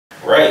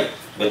Right,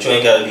 but you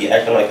ain't gotta be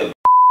acting like a.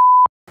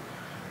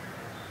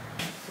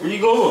 Where you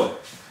going?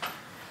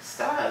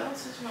 Stop, don't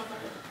touch my butt.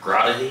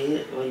 Grotto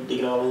head? Why you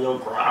digging all in your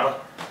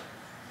grotto?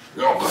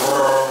 Your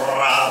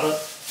grotto.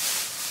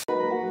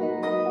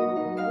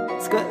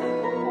 It's good.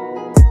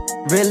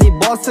 Really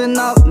bossing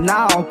up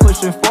now,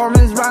 pushing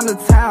foreigns round the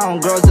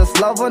town. Girls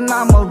just love when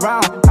I'm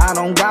around. I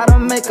don't gotta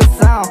make a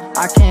sound.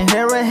 I can't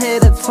hear a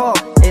head to talk.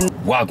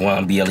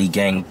 Wagwan BLE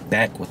gang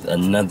back with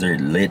another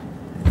lit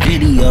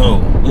video.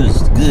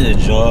 What's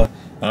good, y'all?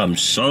 I'm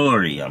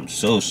sorry. I'm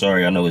so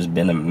sorry. I know it's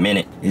been a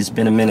minute. It's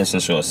been a minute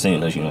since y'all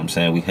seen us, you know what I'm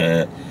saying? We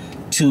had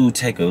to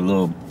take a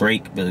little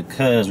break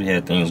because we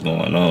had things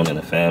going on in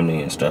the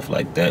family and stuff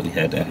like that. We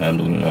had to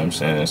handle, you know what I'm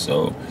saying?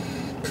 So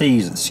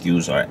please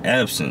excuse our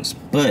absence,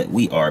 but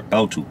we are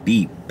about to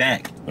be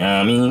back, you know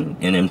what I mean?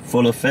 And in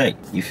full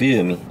effect, you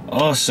feel me?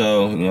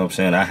 Also, you know what I'm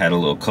saying, I had a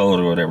little cold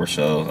or whatever,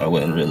 so I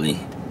wasn't really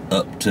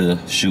up to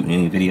shooting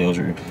any videos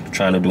or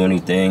trying to do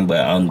anything,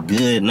 but I'm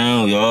good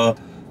now, y'all,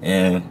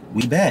 and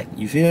we back,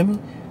 you feel me?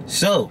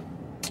 So,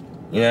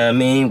 you know what I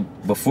mean?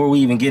 Before we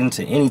even get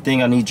into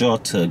anything, I need y'all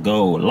to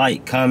go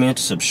like, comment,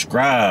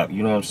 subscribe,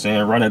 you know what I'm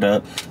saying? Run it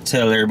up.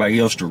 Tell everybody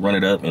else to run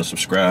it up and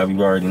subscribe.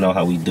 You already know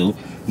how we do.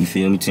 You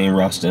feel me? Team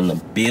Roster in the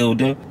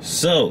building.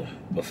 So,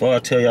 before I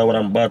tell y'all what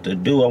I'm about to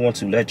do, I want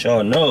to let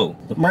y'all know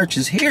the merch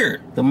is here.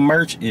 The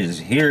merch is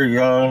here,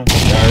 y'all.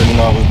 Y'all already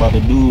know I was about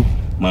to do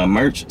my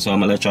merch, so I'm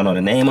gonna let y'all know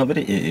the name of it.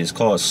 It is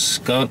called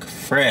Skunk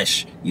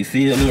Fresh. You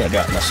feel me? I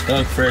got my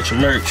Skunk Fresh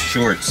merch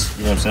shorts.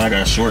 You know what I'm saying? I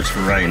got shorts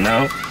for right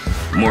now.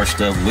 More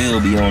stuff will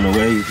be on the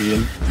way, you feel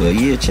me? But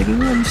yeah, check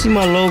it out. You see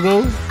my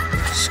logo?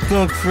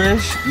 Skunk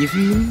Fresh, you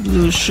feel me?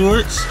 Little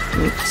shorts. You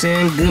know what I'm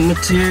saying? Good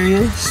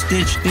material,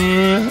 stitched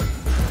in.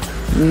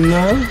 You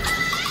know?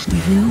 You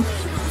feel me?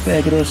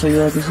 Back it up so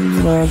y'all can see, you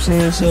know what I'm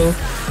saying? So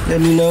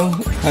let me know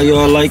how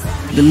y'all like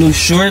the new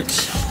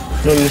shorts.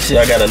 Let me see,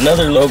 I got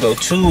another logo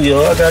too,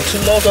 y'all. I got two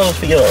logos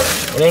for y'all.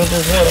 It ain't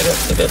just one,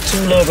 I got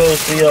two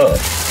logos for y'all.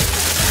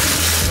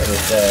 Let me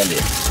find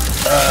it.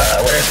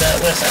 Where's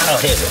that? What's out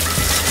here?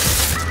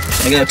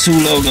 I got two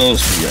logos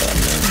for y'all,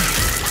 man.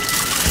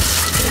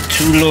 Got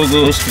two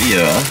logos for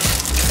y'all.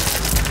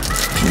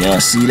 Y'all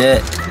see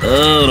that?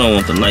 Oh, I don't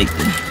want the light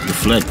to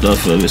reflect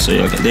off of it, so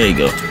y'all can, there you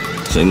go.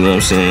 So you know what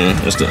I'm saying?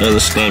 That's the other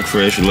Skunk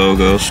Fresh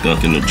logo,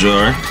 Skunk in the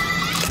Jar.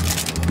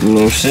 You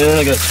know what I'm saying?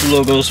 I got two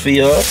logos for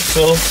y'all.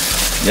 So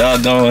y'all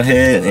go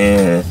ahead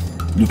and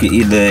you can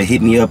either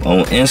hit me up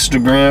on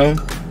Instagram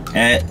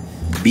at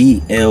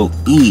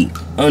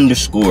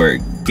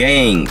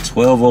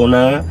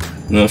BLE_gang1209.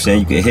 You know what I'm saying?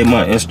 You can hit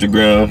my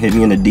Instagram, hit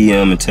me in the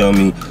DM and tell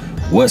me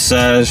what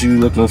size you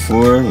looking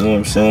for. You know what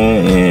I'm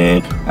saying?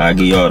 And I'll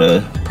give y'all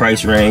the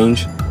price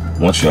range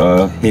once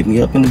y'all hit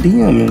me up in the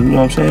DM. And you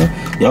know what I'm saying?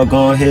 Y'all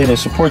go ahead and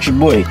support your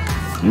boy,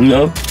 you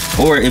know?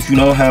 Or if you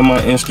don't have my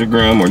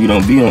Instagram or you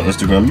don't be on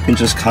Instagram, you can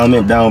just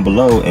comment down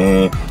below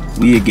and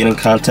we'll get in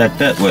contact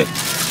that way.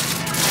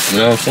 You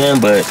know what I'm saying?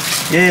 But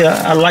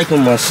yeah, I like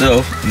them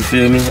myself. You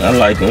feel me? I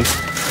like them.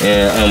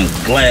 And I'm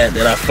glad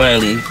that I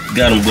finally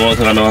got them going,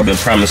 because I know I've been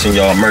promising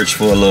y'all merch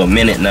for a little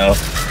minute now.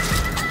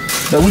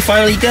 But we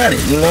finally got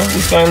it, you know? We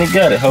finally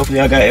got it.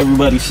 Hopefully I got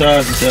everybody's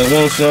sizes that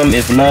want some.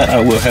 If not,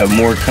 I will have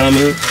more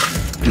coming.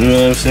 You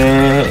know what I'm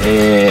saying?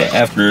 And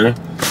after,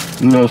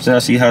 you know what I'm saying, I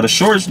see how the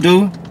shorts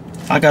do,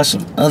 I got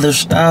some other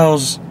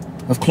styles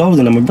of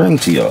clothing I'm gonna bring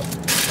to y'all.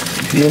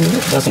 You feel me?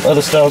 Got some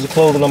other styles of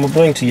clothing I'm gonna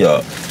bring to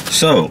y'all.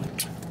 So,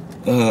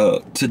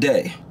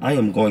 today, I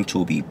am going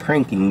to be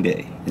pranking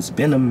day. It's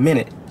been a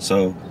minute,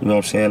 so, you know what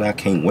I'm saying, I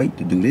can't wait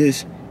to do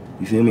this.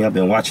 You feel me? I've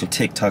been watching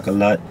TikTok a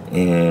lot,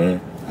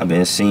 and I've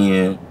been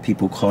seeing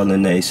people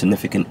calling their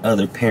significant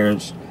other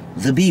parents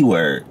the B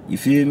word. You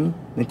feel me?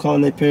 Been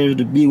calling their parents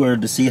the B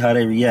word to see how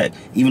they react,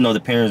 even though the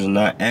parents are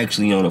not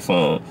actually on the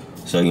phone.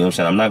 So, you know what I'm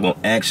saying, I'm not gonna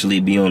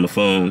actually be on the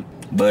phone,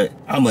 but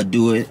I'm gonna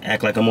do it,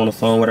 act like I'm on the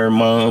phone with her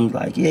mom,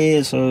 like,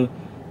 yeah, so,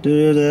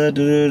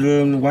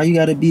 why you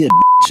gotta be a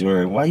bitch,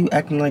 or why you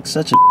acting like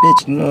such a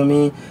bitch, you know what I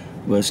mean?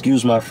 Well,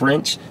 excuse my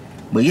French,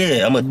 but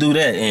yeah, I'm gonna do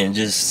that and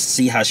just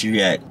see how she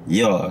react.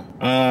 Y'all,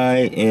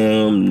 I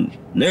am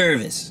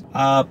nervous.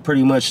 I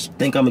pretty much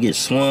think I'm gonna get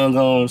swung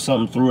on,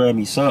 something threw at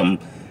me, something,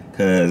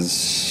 because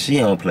she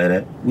don't play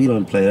that, we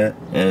don't play that,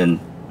 and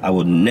I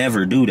would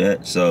never do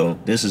that. So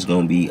this is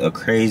gonna be a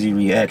crazy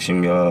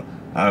reaction, y'all.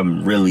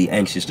 I'm really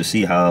anxious to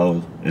see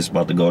how it's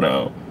about to go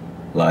down.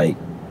 Like,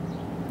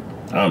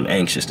 I'm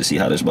anxious to see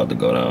how this about to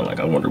go down. Like,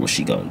 I wonder what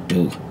she gonna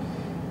do.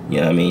 You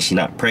know what I mean? She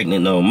not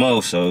pregnant no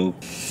more, so,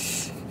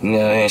 you know,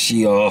 and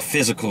she all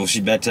physical. She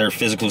back to her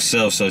physical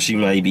self, so she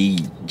might be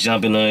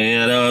jumping on,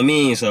 you know what I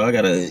mean? So I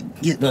gotta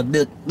get my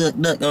duck on, you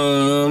know what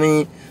I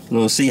mean? I'm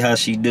gonna see how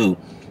she do,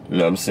 you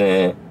know what I'm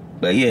saying?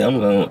 But yeah, I'm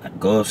gonna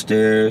go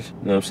upstairs, you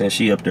know what I'm saying?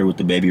 She up there with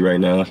the baby right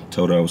now.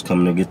 Told her I was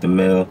coming to get the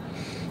mail.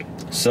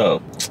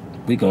 So,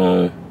 we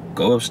gonna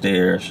go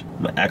upstairs.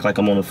 I'm gonna act like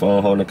I'm on the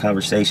phone holding a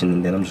conversation,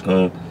 and then I'm just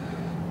gonna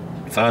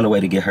find a way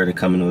to get her to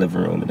come in the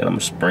living room, and then I'm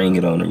gonna spring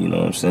it on her, you know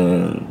what I'm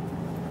saying?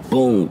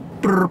 Boom,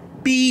 brr,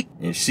 beep,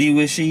 and see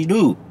what she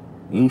do.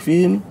 You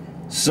feel me?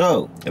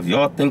 So, if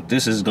y'all think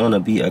this is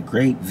gonna be a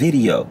great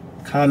video,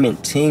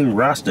 comment Team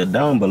Rasta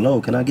down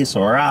below. Can I get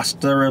some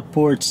Rasta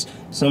reports?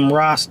 Some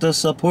Rasta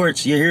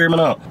supports? You hear me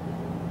now?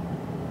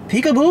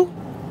 Peekaboo?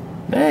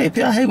 Hey,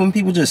 I hate when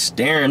people just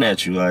staring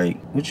at you.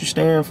 Like, what you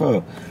staring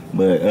for?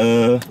 But,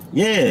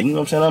 yeah, you know what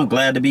I'm saying? I'm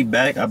glad to be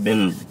back. I've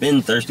been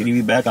thirsty to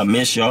be back. I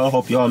miss y'all.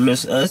 Hope y'all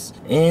miss us.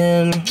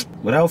 And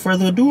without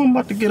further ado, I'm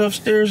about to get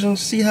upstairs and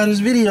see how this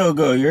video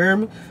go. You hear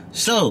me?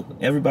 So,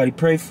 everybody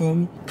pray for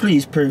me.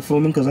 Please pray for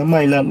me, because I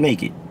might not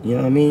make it. You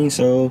know what I mean?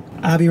 So,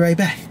 I'll be right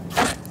back.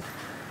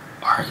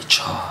 Alright,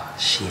 y'all.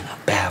 She in the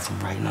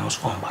bathroom right now,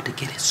 so I'm about to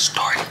get it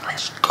started.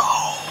 Let's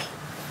go.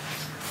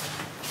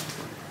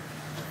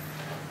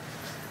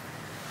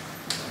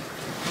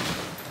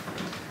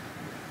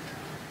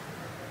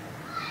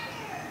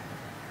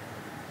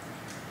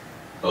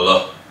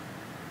 Hello?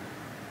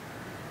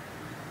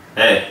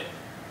 Hey.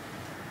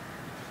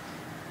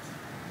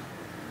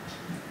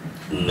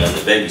 No,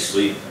 the baby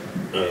sleep.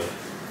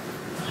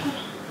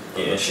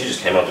 Yeah, she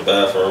just came out the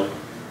bathroom.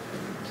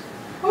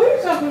 Who are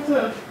you talking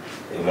to?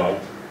 Hey, Mom.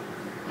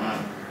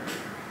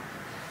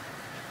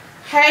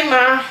 Hey,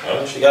 Ma.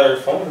 Oh, she got her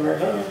phone in her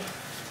hand.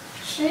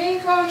 She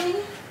ain't called me.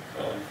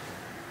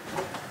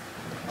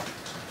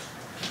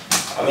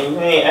 I mean, you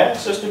ain't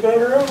asked us to bring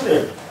her over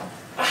there.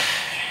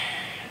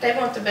 They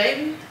want the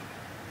baby?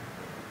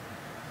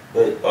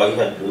 But all you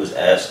had to do was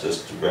ask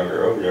us to bring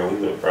her over there. We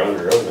would have brought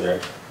her over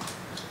there.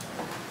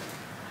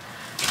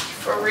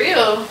 For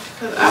real?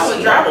 Because I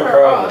would drop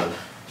her off.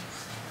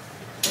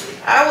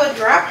 I would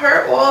drop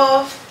her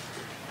off.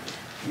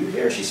 You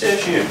hear? She said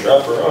she would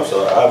drop her off,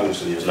 so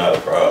obviously it's not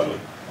a problem.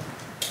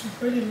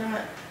 Really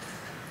not.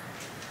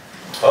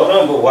 Hold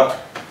on, but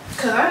what?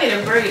 Because I need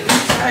a break.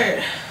 I'm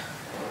tired.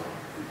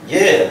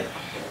 Yeah.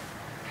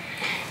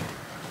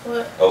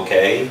 What?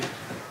 Okay.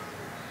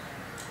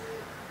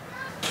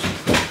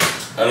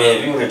 I mean,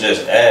 if you would have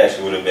just asked,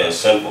 it would have been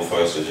simple for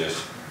us to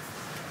just...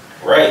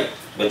 Right.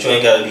 But you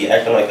ain't got to be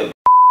acting like a...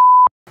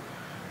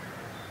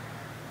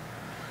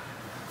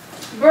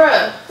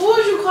 Bruh, who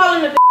was you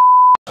calling a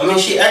I mean,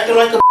 she acting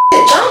like a...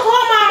 Don't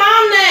call my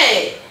mom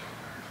that.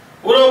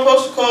 What am I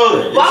supposed to call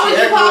her? Why would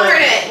you call her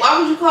that? Why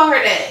would you call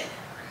her that?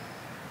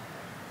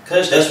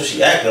 Because that's what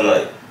she acting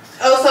like.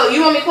 Oh, so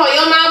you want me to call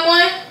your mom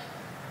one?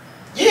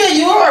 Yeah,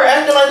 you are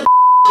acting like a...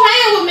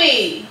 Playing with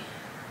me.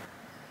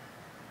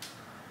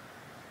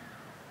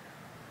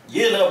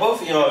 Yeah, no,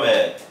 both of y'all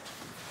mad.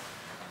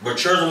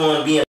 But you're the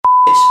one being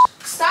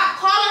Stop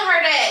calling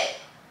her that.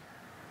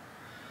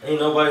 Ain't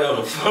nobody on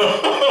the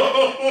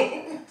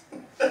phone.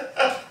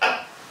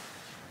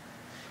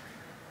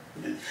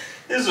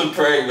 This is a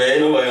prank, man. Ain't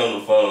nobody on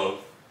the phone.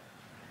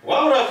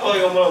 Why would I call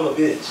your mom a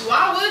bitch?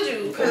 Why would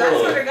you? Because I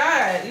swear to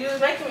God, you was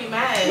making me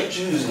mad. What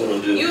you was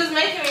gonna do? You was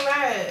making me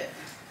mad.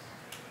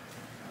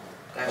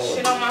 Got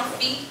shit on my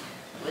feet.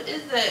 What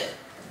is that?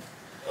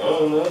 I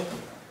don't know.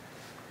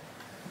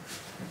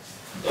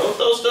 Don't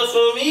throw stuff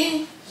on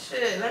me.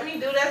 Shit, let me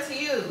do that to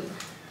you.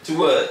 To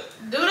what?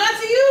 Do that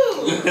to you.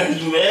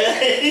 You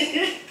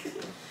mad?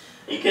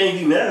 You can't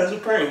be mad. It's a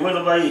prank. What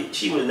nobody?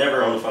 She was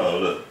never on the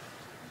phone. Look.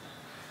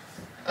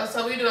 Oh,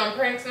 so we doing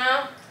pranks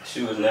now?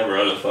 She was never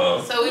on the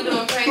phone. So we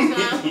doing pranks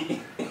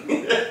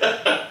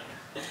now?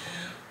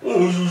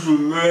 Oh, you so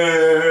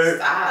mad.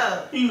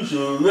 Stop. You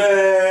so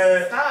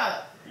mad.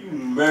 Stop. You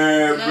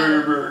mad, No.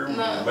 baby.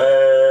 No.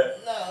 Mad.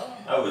 No.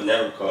 I would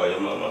never call your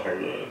mama her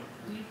name.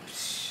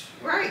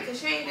 Right, because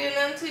she ain't did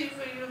nothing to you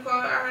for you to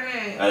call her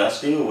name. And I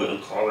still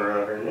wouldn't call her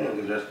out her name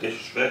because that's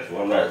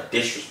disrespectful. I'm not a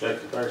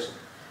disrespectful person.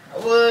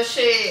 Well,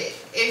 shit,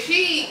 if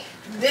she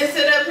did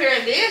sit up here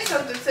and did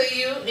something to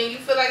you and you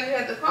feel like you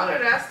had to call her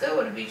that, I still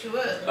would have beat you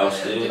up. I'm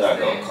still not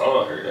going to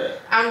call her that.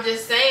 I'm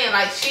just saying,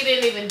 like, she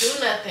didn't even do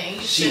nothing.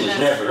 She was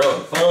never on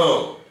the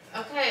phone.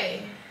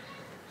 Okay.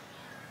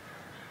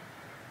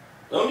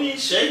 Don't be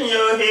shaking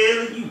your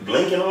head like you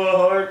blinking all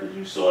hard because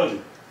you saw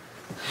me.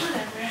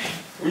 Whatever.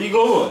 Where you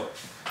going?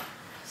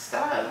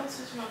 Stop, don't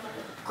touch my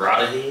butt.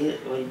 Grotto head?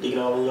 What you digging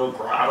all in your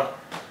grotto?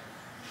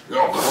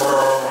 Your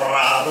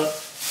grotto?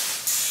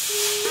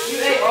 You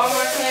ate all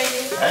my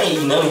candy? I ain't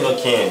eating none of your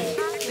candy.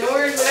 Then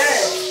where's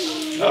that?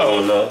 I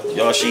don't know.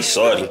 Y'all, she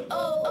salty.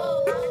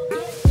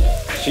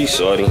 She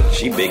salty.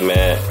 She big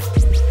mad.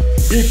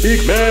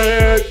 Big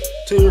mad.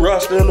 Team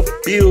Rasta in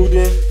the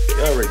building.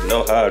 You already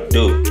know how I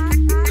do.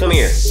 Come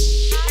here.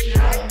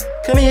 No.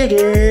 Come here,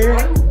 girl.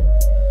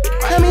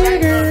 Come here,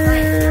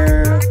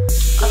 girl.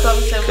 I thought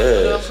we said we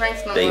were doing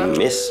pranks no They more.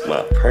 miss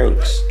my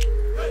pranks.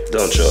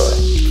 Don't y'all?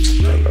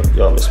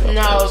 Y'all miss my pranks.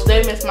 No,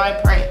 they miss my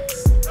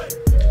pranks.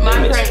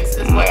 My pranks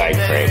is my like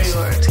pranks.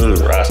 yours. Team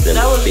Rasta in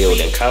That the was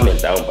building. weak. Comment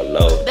down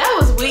below. That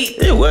was weak.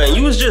 It wasn't.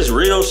 You was just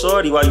real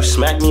salty while you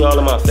smacked me all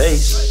in my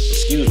face.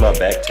 Excuse my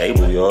back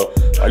table, y'all.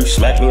 Why you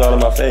smacked me all in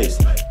my face?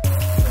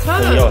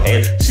 Putting your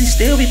hands. She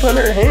still be putting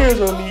her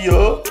hands on me,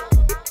 y'all.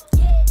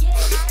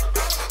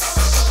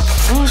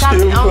 She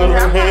still be putting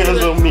her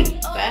hands on me.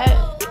 Fat.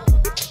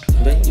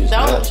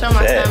 Don't show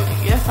my stomach.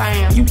 Yes, I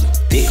am. You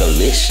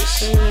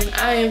thickalicious.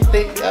 I ain't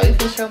thick though. You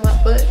can show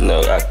my butt.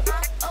 No, I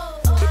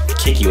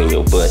kick you in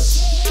your butt.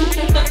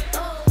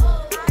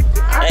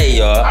 Hey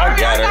y'all, I Alright,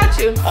 got her. I got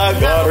you. I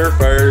got her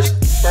first.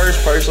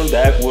 First person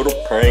back with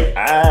a prank.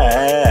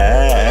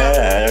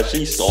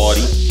 She's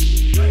salty.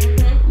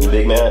 You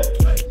big man?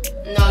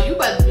 No, you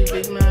about to be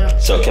big man.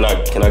 So can I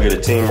get a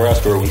team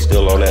roster, or are we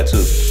still on that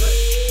too?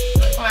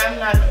 I'm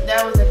not.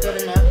 That wasn't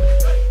good enough.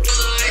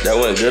 That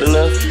wasn't good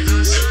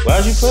enough?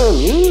 Why'd you playing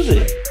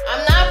music?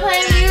 I'm not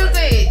playing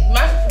music.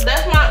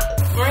 That's my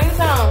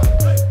ringtone.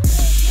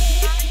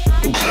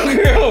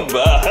 Girl,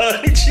 bye.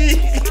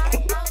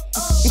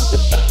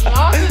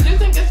 Oh, cause you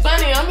think it's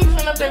funny. I'm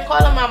even up there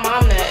calling my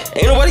mom that.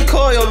 Ain't nobody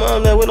call your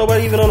mom that with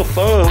nobody even on the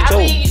phone. I So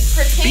be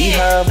pretend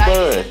beehive like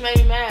bun. it just made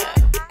me mad.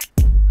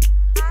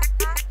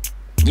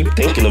 You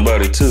thinking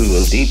about it too,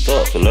 in deep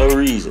thought for no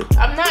reason.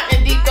 I'm not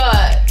in deep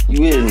thought.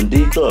 You is in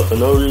deep thought for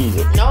no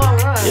reason. No, I'm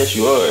not. Yes,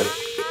 you are.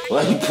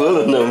 Why you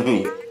pulling on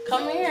me?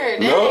 Come here.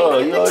 No,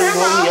 you always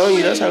want me on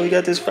you. That's how we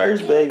got this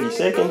first baby,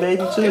 second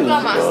baby too. You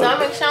got my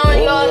stomach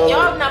showing, y'all.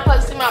 Y'all not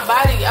supposed to see my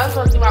body. I'm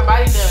supposed to see my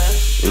body done.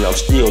 And I'm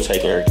still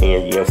taking her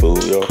candy and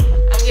food, y'all.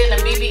 I'm getting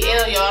a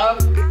BBL, y'all.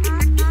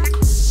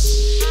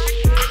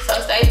 So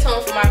stay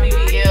tuned for my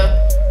BBL.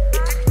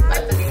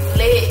 About to be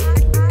lit.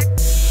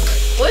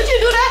 What'd you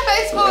do that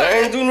face for? I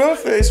ain't do no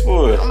face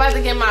for it. I'm about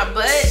to get my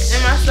butt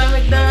and my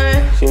stomach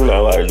done. She not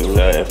allowed to do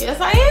nothing. Yes,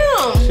 I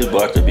am. She's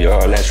about to be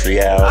all natural.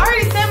 I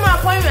already set my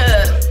appointment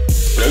up.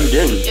 No, you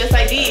didn't. Yes,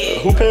 I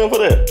did. Who paying for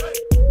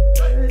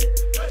that?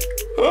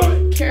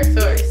 Huh? Care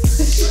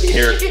Source.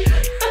 Here.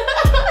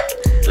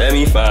 Let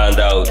me find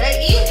out. That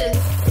is.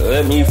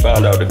 Let me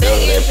find out the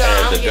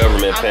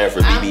government paying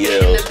for I'm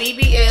getting BBLs. the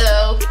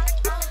BBL.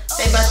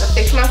 They about to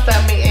fix my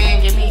stomach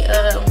and give me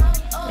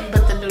they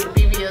about to do the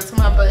BBL to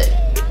my butt.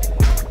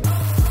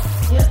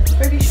 Yep,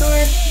 pretty sure.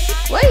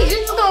 Wait, you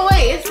just gonna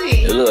wait and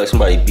see. It look like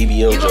somebody BBL'd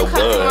You your gonna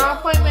come to my bun.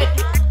 appointment?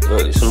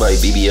 Look, somebody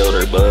BBL'd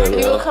their bun. You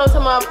yo. gonna come to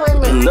my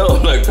appointment? No,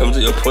 I'm not coming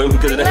to your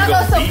appointment because it You ain't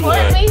not gonna be gonna support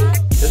one. me?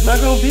 It's not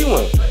gonna be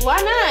one. Why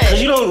not?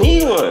 Cause you don't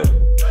need one.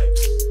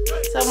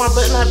 So my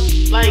butt not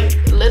like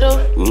little?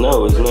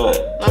 No, it's not.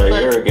 My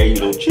Tayera butt. gave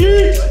you them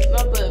cheeks.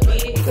 My butt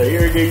big.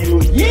 Tayera gave you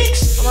them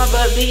yeeks. My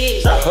butt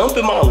big. Stop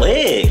humping my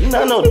leg. You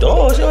not no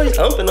dog. She always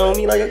humping on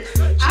me like she's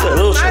a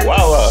little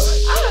chihuahua.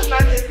 I was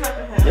not just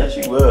humping her. Yes,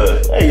 she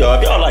was. Hey, y'all,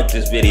 if y'all like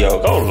this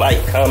video, go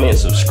like, comment,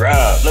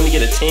 subscribe. Let me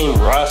get a team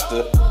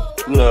roster.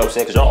 You know what I'm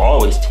saying? Because y'all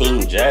always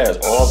team Jazz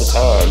all the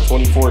time,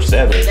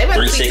 24/7, They about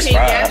to see King Jasmine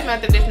 365.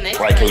 after this next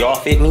Like, can y'all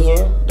fit me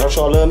in? Don't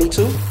y'all love me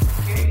too?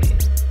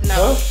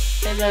 No,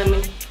 they love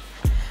me.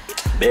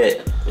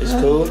 Bet. It's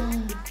cool.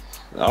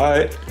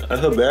 Alright,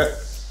 that's her back.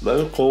 But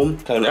it's cool.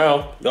 Okay,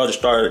 now, y'all just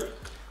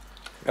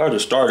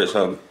started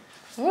something.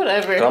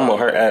 Whatever. I'm on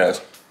her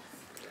ass.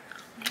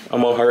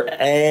 I'm on her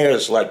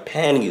ass like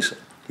panties.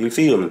 You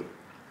feel me?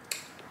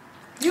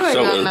 You ain't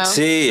So gonna know.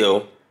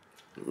 until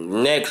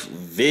next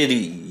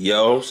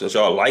video, since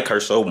y'all like her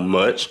so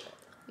much,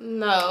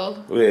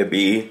 No. we'll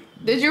be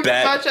Did you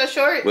back promote your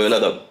shorts? with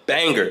another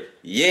banger.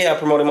 Yeah, I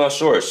promoted my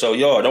shorts. So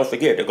y'all don't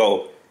forget to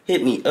go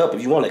hit me up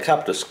if you want to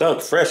cop the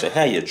Skunk Fresh and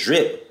have your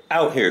drip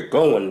out here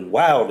going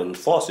wild and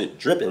faucet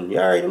dripping. You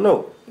already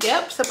know.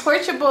 Yep,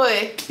 support your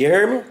boy. You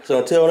heard me? So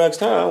until next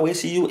time, we'll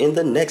see you in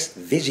the next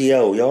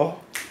video, y'all.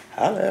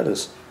 Holla at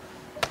us.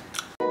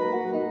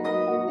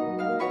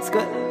 It's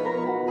good.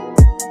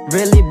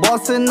 Really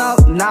bossing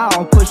up now,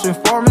 pushing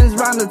foreigns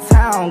round the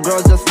town.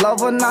 Girls just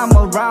love when I'm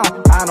around.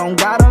 I don't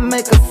gotta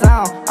make a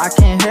sound. I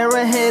can hear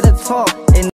a hater talk.